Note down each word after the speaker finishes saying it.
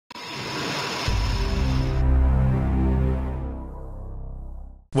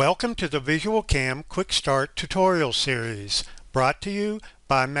Welcome to the VisualCAM Quick Start tutorial series, brought to you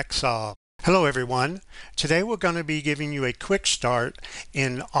by MecSoft. Hello everyone. Today we're going to be giving you a quick start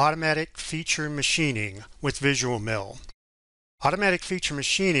in automatic feature machining with VisualMill. Automatic feature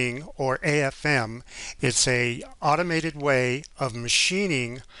machining, or AFM, is an automated way of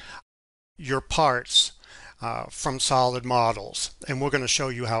machining your parts from solid models, and we're going to show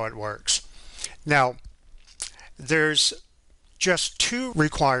you how it works. Now, there's just two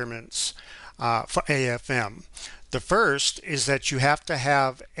requirements for AFM. The first is that you have to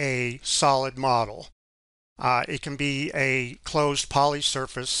have a solid model. It can be a closed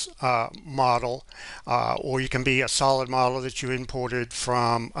polysurface model, or you can be a solid model that you imported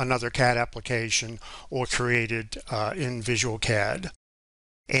from another CAD application or created in VisualCAD.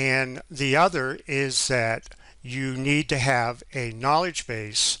 And the other is that you need to have a knowledge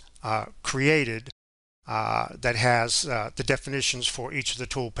base created that has the definitions for each of the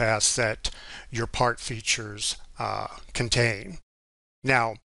toolpaths that your part features contain.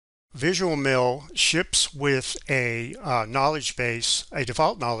 Now, VisualMill ships with a knowledge base, a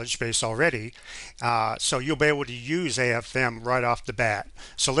default knowledge base already, so you'll be able to use AFM right off the bat.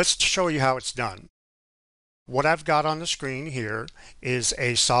 So let's show you how it's done. What I've got on the screen here is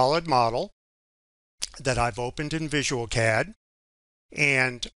a solid model that I've opened in VisualCAD,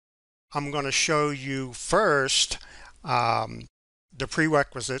 and I'm going to show you first the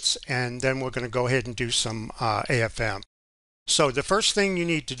prerequisites, and then we're going to go ahead and do some AFM. So the first thing you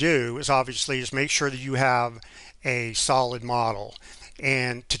need to do is obviously make sure that you have a solid model.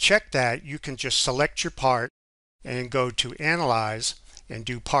 And to check that, you can just select your part and go to Analyze and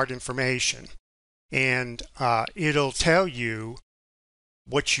do Part Information. And it'll tell you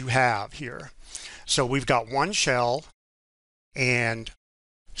what you have here. So we've got one shell and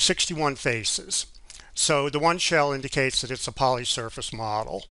 61 faces. So the one shell indicates that it's a polysurface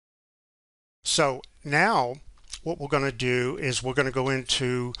model. So now what we're going to do is we're going to go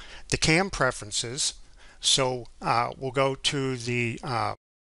into the CAM preferences. So we'll go to the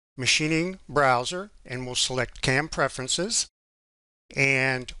machining browser and we'll select CAM preferences,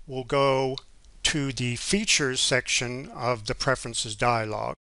 and we'll go to the features section of the preferences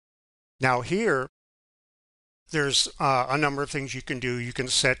dialog. Now here there's a number of things you can do. You can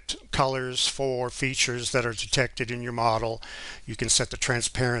set colors for features that are detected in your model. You can set the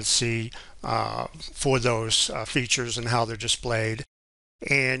transparency for those features and how they're displayed.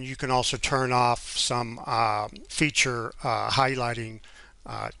 And you can also turn off some feature highlighting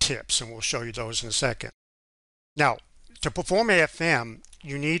tips, and we'll show you those in a second. Now, to perform AFM,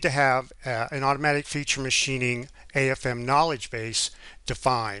 you need to have an automatic feature machining AFM knowledge base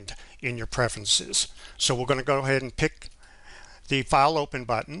defined in your preferences. So we're going to go ahead and pick the File Open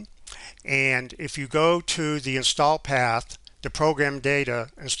button, and if you go to the install path, the program data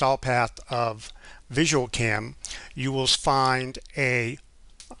install path of VisualCAM, you will find a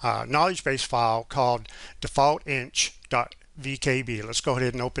knowledge base file called defaultinch.vkb. Let's go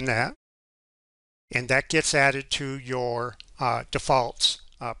ahead and open that, and that gets added to your defaults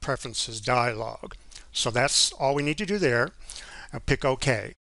preferences dialog. So that's all we need to do there. Pick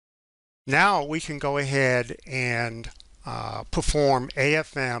OK. Now we can go ahead and perform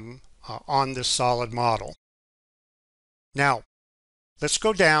AFM on this solid model. Now let's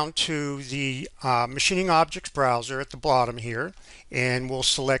go down to the Machining Objects browser at the bottom here, and we'll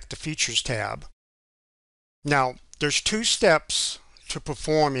select the Features tab. Now there's two steps to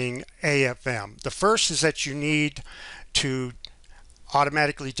performing AFM. The first is that you need to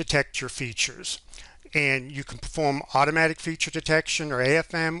automatically detect your features. And you can perform automatic feature detection, or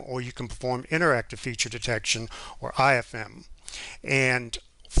AFM, or you can perform interactive feature detection, or IFM. And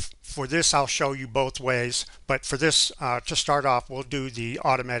for this I'll show you both ways, but for this to start off we'll do the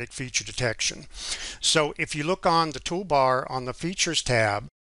automatic feature detection. So if you look on the toolbar on the Features tab,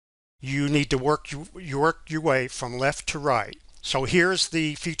 you need to work your way from left to right. So here's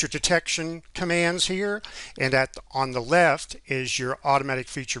the feature detection commands here, and on the left is your automatic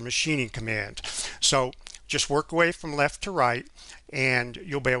feature machining command. So just work away from left to right and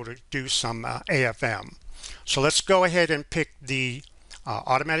you'll be able to do some AFM. So let's go ahead and pick the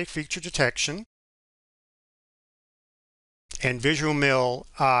automatic feature detection, and VisualMill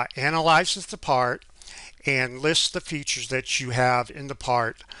analyzes the part and lists the features that you have in the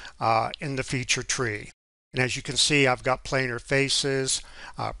part in the feature tree. And as you can see, I've got planar faces,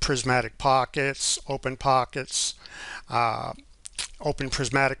 prismatic pockets, open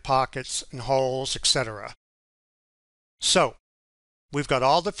prismatic pockets and holes, etc. So we've got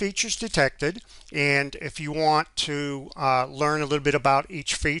all the features detected, and if you want to learn a little bit about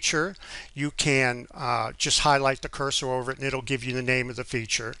each feature, you can just highlight the cursor over it and it'll give you the name of the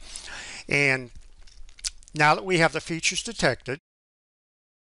feature. And now that we have the features detected,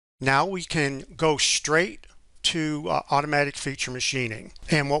 now we can go straight to automatic feature machining.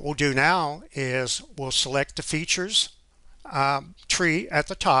 And what we'll do now is we'll select the features tree at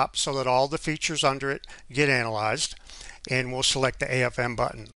the top so that all the features under it get analyzed, and we'll select the AFM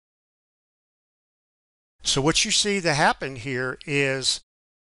button. So what you see that happened here is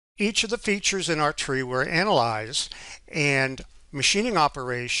each of the features in our tree were analyzed, and machining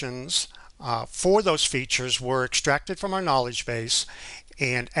operations for those features were extracted from our knowledge base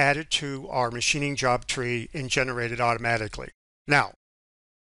and added to our machining job tree and generated automatically. Now,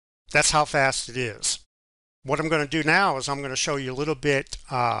 that's how fast it is. What I'm going to do now is I'm going to show you a little bit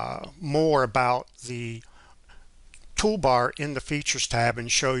more about the toolbar in the Features tab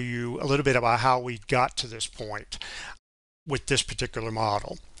and show you a little bit about how we got to this point with this particular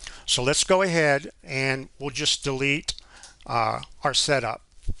model. So let's go ahead and we'll just delete our setup,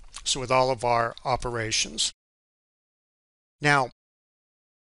 so with all of our operations. Now,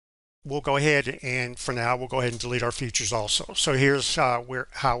 we'll go ahead and for now we'll go ahead and delete our features also. So here's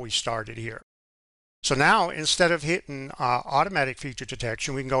how we started here. So now instead of hitting automatic feature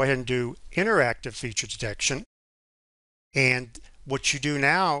detection, we can go ahead and do interactive feature detection. And what you do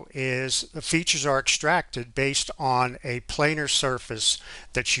now is the features are extracted based on a planar surface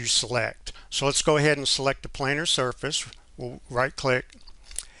that you select. So let's go ahead and select the planar surface. We'll right click,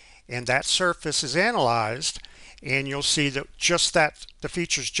 and that surface is analyzed, and you'll see that the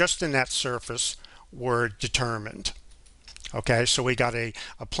features just in that surface were determined. Okay, so we got a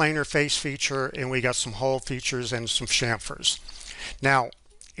planar face feature, and we got some hole features and some chamfers. Now,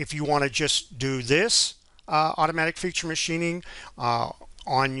 if you want to just do this automatic feature machining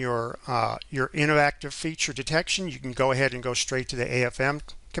on your interactive feature detection, you can go ahead and go straight to the AFM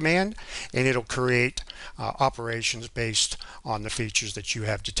command, and it'll create operations based on the features that you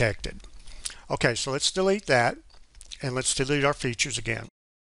have detected. Okay, so let's delete that, and let's delete our features again.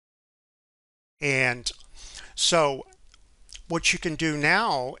 And so what you can do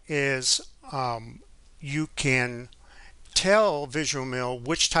now is you can tell VisualMill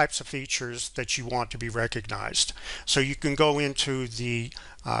which types of features that you want to be recognized. So you can go into the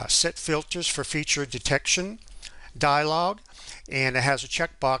set filters for feature detection dialog, and it has a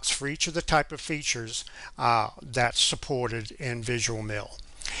checkbox for each of the type of features that's supported in VisualMill.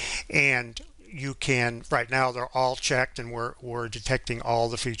 And you can, right now they're all checked, and we're detecting all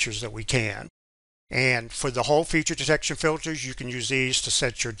the features that we can. And for the whole feature detection filters, you can use these to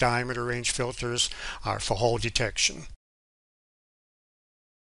set your diameter range filters for hole detection.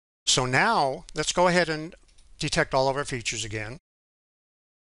 So now let's go ahead and detect all of our features again.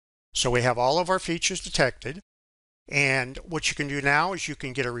 So we have all of our features detected, and what you can do now is you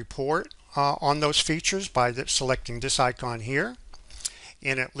can get a report on those features by selecting this icon here,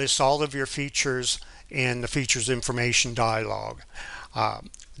 and it lists all of your features in the features information dialog.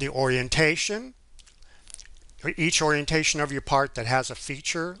 The orientation, each orientation of your part that has a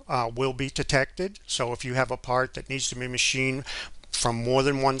feature will be detected. So if you have a part that needs to be machined from more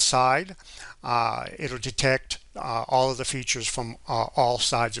than one side, it'll detect all of the features from all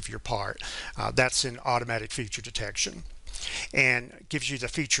sides of your part. That's in automatic feature detection, and gives you the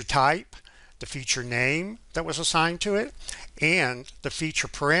feature type, the feature name that was assigned to it, and the feature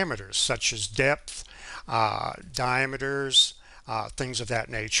parameters such as depth, diameters, things of that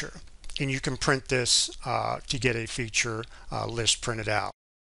nature. And you can print this to get a feature list printed out.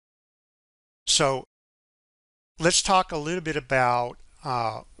 So let's talk a little bit about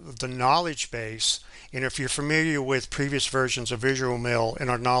the knowledge base. And if you're familiar with previous versions of VisualMill and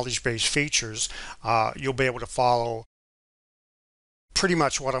our knowledge base features, you'll be able to follow pretty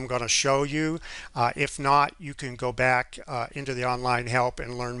much what I'm going to show you. If not, you can go back into the online help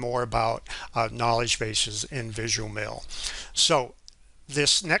and learn more about knowledge bases in VisualMill. So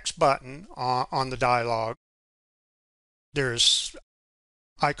this next button on the dialog, there's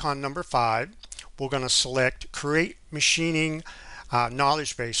icon number 5. We're going to select Create Machining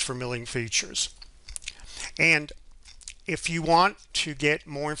Knowledge Base for Milling Features. And if you want to get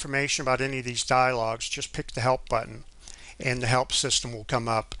more information about any of these dialogs, just pick the Help button, and the help system will come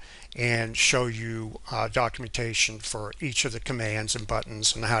up and show you documentation for each of the commands and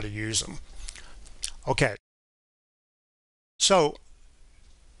buttons and how to use them. Okay, so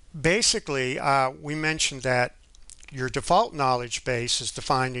basically we mentioned that your default knowledge base is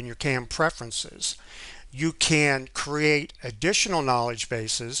defined in your CAM preferences. you can create additional knowledge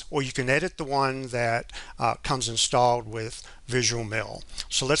bases, or you can edit the one that comes installed with Visual Mill.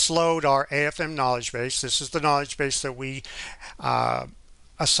 So let's load our AFM knowledge base. This is the knowledge base that we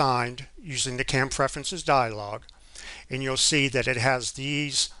assigned using the CAM Preferences dialog, and you'll see that it has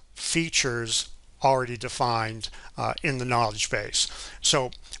these features already defined in the knowledge base.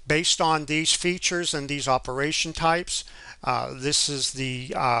 So based on these features and these operation types, this is the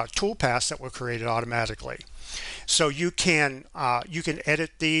toolpaths that were created automatically. So you can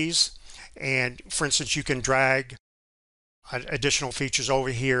edit these, and for instance you can drag additional features over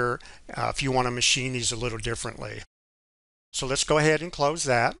here if you want to machine these a little differently. So let's go ahead and close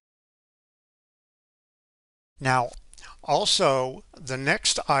that. Now also, the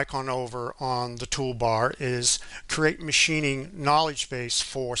next icon over on the toolbar is Create Machining Knowledge Base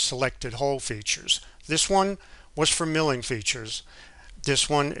for Selected Whole Features. This one was for milling features. This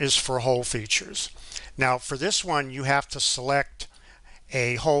one is for whole features. Now for this one you have to select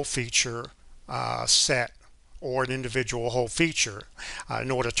a whole feature set or an individual whole feature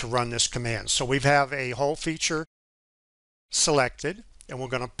in order to run this command. So we have a whole feature selected, and we're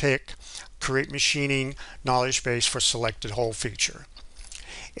going to pick Create Machining Knowledge Base for Selected Whole Feature.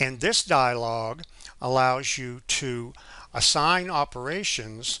 And this dialog allows you to assign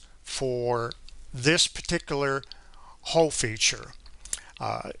operations for this particular whole feature.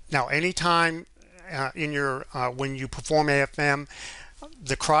 Now anytime in your when you perform AFM,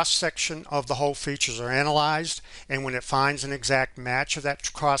 the cross-section of the whole features are analyzed, and when it finds an exact match of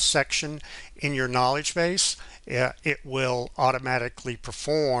that cross-section in your knowledge base, it will automatically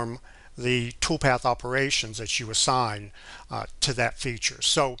perform the toolpath operations that you assign to that feature.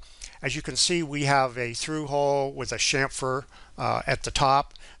 So as you can see, we have a through hole with a chamfer at the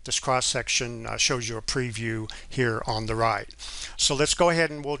top. This cross-section shows you a preview here on the right. So let's go ahead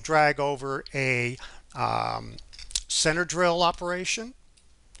and we'll drag over a center drill operation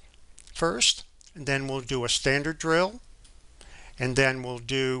first, and then we'll do a standard drill, and then we'll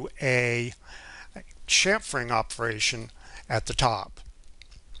do a chamfering operation at the top.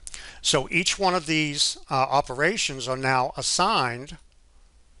 So each one of these operations are now assigned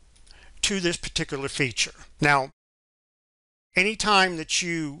to this particular feature. Now anytime that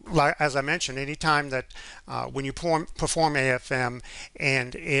you, as I mentioned, anytime that when you perform AFM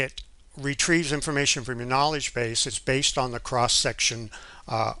and it retrieves information from your knowledge base, it's based on the cross-section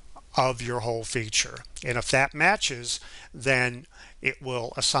of your whole feature. And if that matches, then it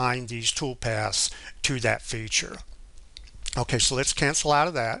will assign these toolpaths to that feature. Okay, so let's cancel out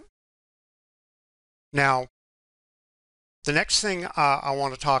of that. Now, the next thing I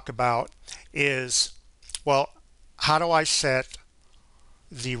want to talk about is, well, how do I set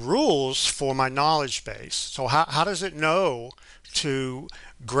the rules for my knowledge base? So how does it know to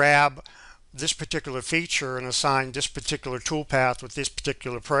grab this particular feature and assign this particular toolpath with these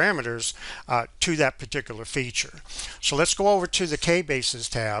particular parameters to that particular feature? So let's go over to the K-Bases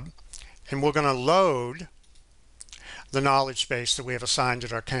tab, and we're going to load the knowledge base that we have assigned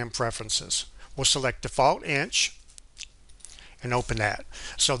in our CAM preferences. We'll select default inch and open that.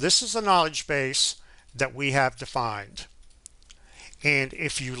 So this is the knowledge base that we have defined. And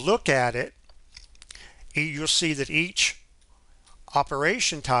if you look at it, you'll see that each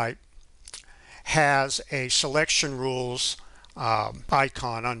operation type has a selection rules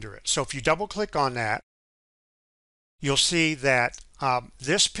icon under it. So if you double click on that, you'll see that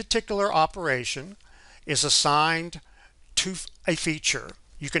this particular operation is assigned to a feature.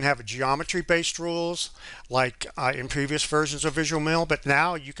 You can have a geometry-based rules like in previous versions of Visual Mill, but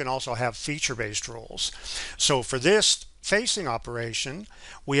now you can also have feature-based rules. So for this facing operation,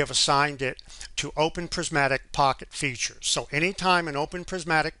 we have assigned it to open prismatic pocket features. So anytime an open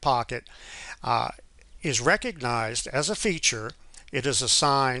prismatic pocket is recognized as a feature, it is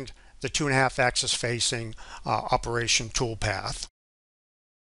assigned the 2.5 axis facing operation toolpath.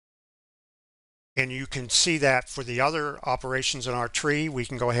 And you can see that for the other operations in our tree, we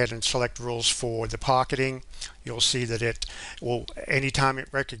can go ahead and select rules for the pocketing. You'll see that it will, anytime it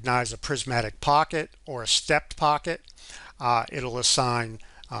recognizes a prismatic pocket or a stepped pocket, it'll assign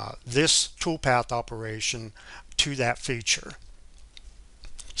this toolpath operation to that feature.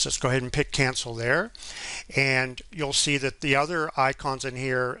 So let's go ahead and pick cancel there, and you'll see that the other icons in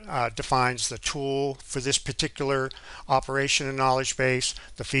here defines the tool for this particular operation in knowledge base,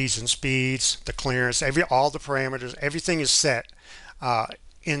 the feeds and speeds, the clearance, all the parameters, everything is set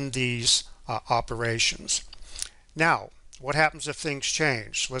in these operations. Now, what happens if things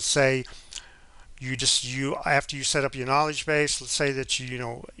change? Let's say after you set up your knowledge base, let's say that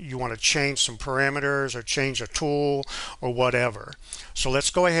you want to change some parameters or change a tool or whatever. So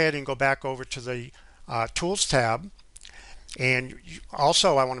let's go ahead and go back over to the Tools tab. And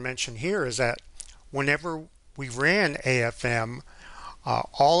also I want to mention here is that whenever we ran AFM,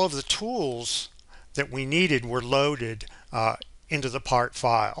 all of the tools that we needed were loaded into the part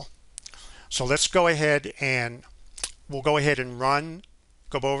file. So let's go ahead and we'll go ahead and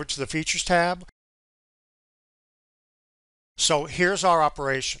go over to the Features tab. So here's our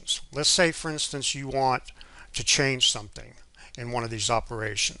operations. Let's say, for instance, you want to change something in one of these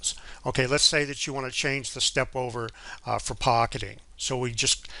operations. Okay, let's say that you want to change the step over for pocketing. So we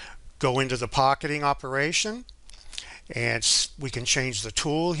just go into the pocketing operation, and we can change the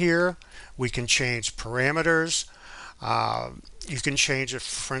tool here. We can change parameters. You can change it,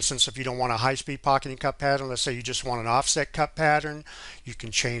 for instance, if you don't want a high-speed pocketing cut pattern. Let's say you just want an offset cut pattern. You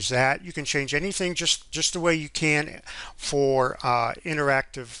can change that. You can change anything just the way you can for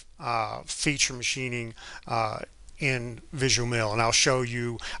interactive feature machining in VisualMill. And I'll show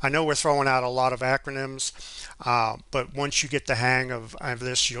you. I know we're throwing out a lot of acronyms, but once you get the hang of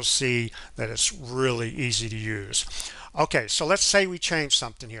this, you'll see that it's really easy to use. Okay, so let's say we change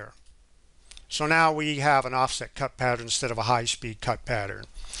something here. So now we have an offset cut pattern instead of a high-speed cut pattern.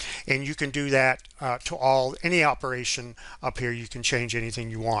 And you can do that to any operation up here. You can change anything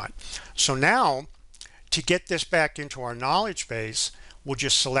you want. So now, to get this back into our knowledge base, we'll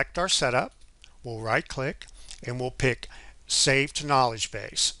just select our setup, we'll right-click, and we'll pick Save to Knowledge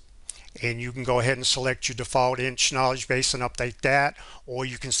Base. And you can go ahead and select your default inch knowledge base and update that, or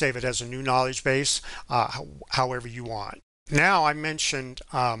you can save it as a new knowledge base, however you want. Now I mentioned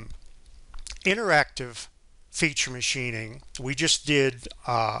interactive feature machining. We just did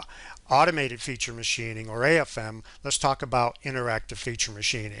automated feature machining, or AFM. Let's talk about interactive feature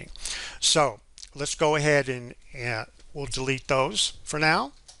machining. So let's go ahead and we'll delete those for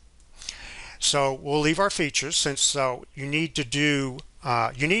now. So we'll leave our features, since you need to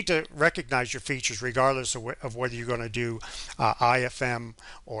recognize your features regardless of whether you're going to do IFM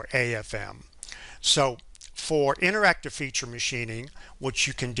or AFM. So for interactive feature machining, what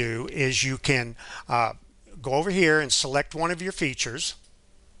you can do is you can go over here and select one of your features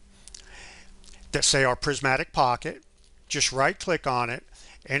that say our prismatic pocket. Just right click on it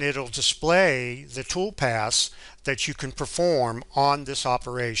and it'll display the tool paths that you can perform on this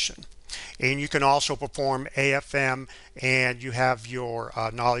operation. And you can also perform AFM, and you have your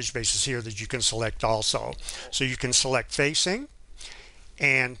knowledge bases here that you can select also. So you can select facing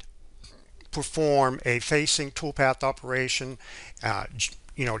and perform a facing toolpath operation,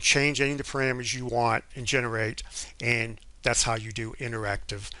 change any of the parameters you want and generate, and that's how you do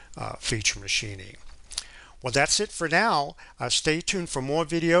interactive feature machining. Well, that's it for now. Stay tuned for more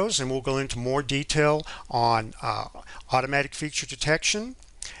videos, and we'll go into more detail on automatic feature detection,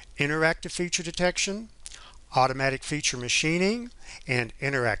 interactive feature detection, automatic feature machining, and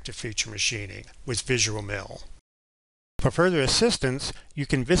interactive feature machining with VisualMill. For further assistance, you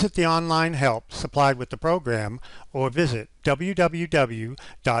can visit the online help supplied with the program, or visit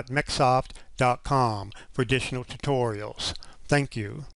www.mecsoft.com for additional tutorials. Thank you.